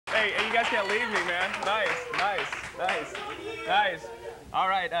Hey, you guys can't leave me, man. Nice. All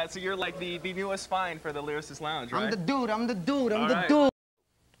right, so you're like the newest find for the Lyricist Lounge, right? I'm the dude.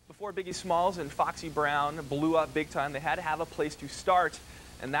 Before Biggie Smalls and Foxy Brown blew up big time, they had to have a place to start,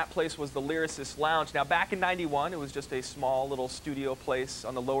 and that place was the Lyricist Lounge. Now, back in '91, it was just a small little studio place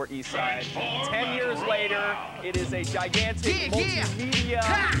on the Lower East Side. 10 years later, it is a gigantic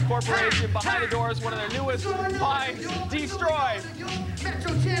multimedia corporation. Behind the doors, one of their newest finds, D STROY.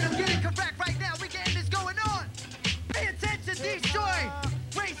 Metro Channel, get it correct right now. We getting this going on. Pay attention, D STROY.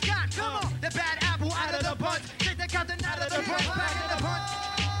 Ray Scott, come on. The bad apple out of the bunch. Take the captain out of the bunch, back in the punch.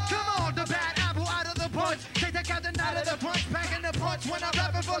 Come on, the bad apple out of the bunch. Take the captain out of the punch, back in the punch. When I'm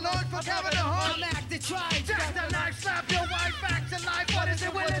rapping for lunch, for Kevin the Hunt. I'm acting trying. Just a knife, slap your wife back to life. What is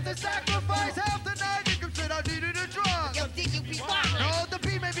it willing to sacrifice? Half the night, you can sit, I needed a drug. Yo, think you be wild? No, the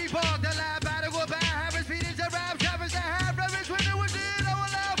beat may be bugged. The lab battle with bad habits, feeding to rap, habits that have rabbits. When it was in, I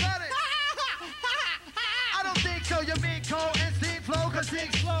will laugh at it. I don't think so, you mean cold instinct flow, cause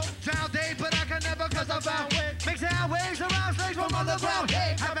things slow. Drown day, but I can never, cause I'm bound. Make sound waves around snakes from underground.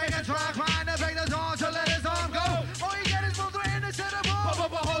 Hey, I make a try, crying to break the dawn to let his arm go. All you get is more threatening to set him on.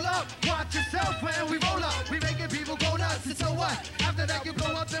 But hold up, watch yourself when we roll up. We making people go nuts, and so what? After that you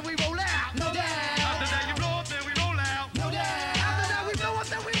blow up, then we roll out. No doubt. After that you blow up, then we roll out. No doubt. After that we blow up,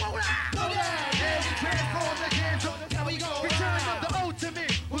 then we roll out. No doubt. Yeah, we transform the game, so that's how we go. Return of the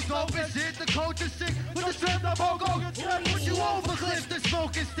ultimate. Who's dope as shit, the coach is sick. With the strength of Bogo, put you over cliff, the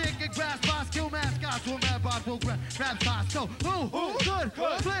smoking stick and grass bots, kill mascots, will mad bots, will rap spots. So, good,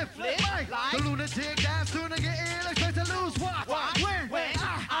 flip, like, the lunatic, that's soon to get ill, expect to lose, what, when,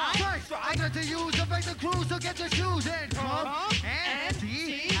 I got to use the vector cruise, so get your shoes in, come, and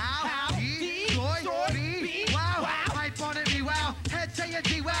see, how, destroy, be, wow, hype on it, me, wow, head say it,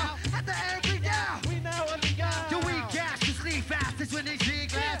 D, wow, at the end, we down, we know what we got, do we gas to sleep fast, it's when they see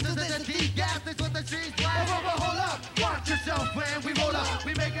glasses, and the deep gas, it's what the streets blast, hold up, watch yourself when we roll up,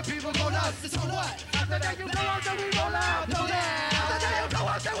 we making people go nuts, it's on what, after that you blow up, then we roll out, no doubt, after that you blow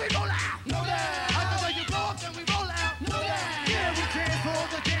up, then we roll out, no doubt, after that you blow up, then we roll out, no doubt, yeah, we transform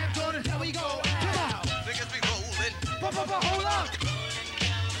the damn corner, here we go, come on, niggas be rolling, hold up,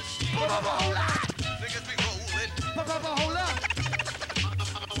 hold up, niggas be rolling, hold up,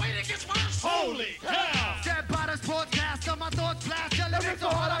 wait, it gets worse, Holy cow! stand by the sportscaster, my thoughts blast, your lyrics so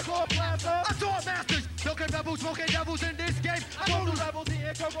hard I call blaster, I saw masters, milking rebels, smoking devils in this game, I don't do rebels,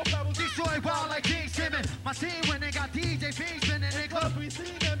 eating cocoa pebbles, destroy wild like King Simmons, my team when they got DJ P spinning in clubs, we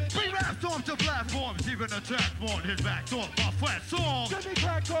see them in free rap storms to platforms, even attack on his back door, my flat songs, and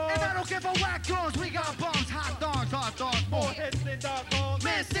I don't give a whack doors, we got bombs, hot dogs, more hits than dark dogs,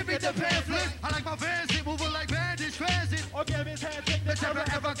 man, Sippy the pamphlets, I like my fans, they moving like bandits, transit, or give his hand, take the terror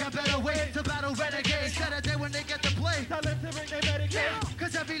ever got better ways to battle renegades, Saturday when they get to play, tell them to bring their Medicaid,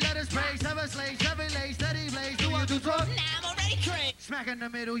 cause every letter's praise, never slaves, every lace, steady blaze, do you do drugs? Now I'm already crazy. Smack in the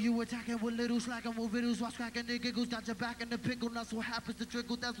middle, you attacking with little, slacking with riddles, while smacking the giggles, got your back in the pickle, that's what happens to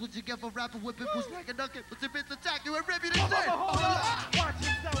trickle, that's what you get for rapping with people, smacking ducking, but if it's attack, you and rip you to shit. Watch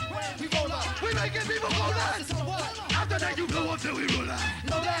yourself when We roll up, we making people go nuts. After that you blow up, then we roll out.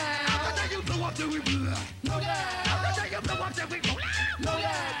 No doubt. After that you blow up, then we blow out. No doubt. After that you blow up, then we roll out. No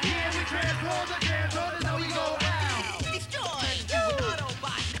doubt. Yeah, we transform the dance, so that's how we go out. Destroy.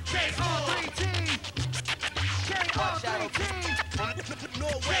 KR3 team. KR3 team.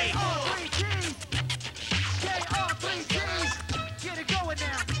 KR3 team. KR3 team. Get it going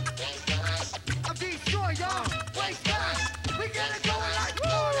now. I'm D STROY, y'all. Waste time. We get it going like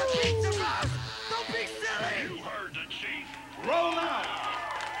water beats the rock. Don't be silly. you heard the chief, roll out!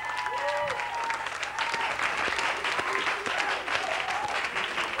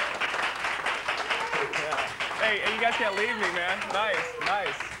 Hey, you guys can't leave me, man. Nice.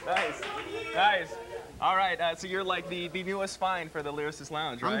 All right, so you're like the newest find for the Lyricist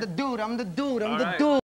Lounge, right? I'm the dude.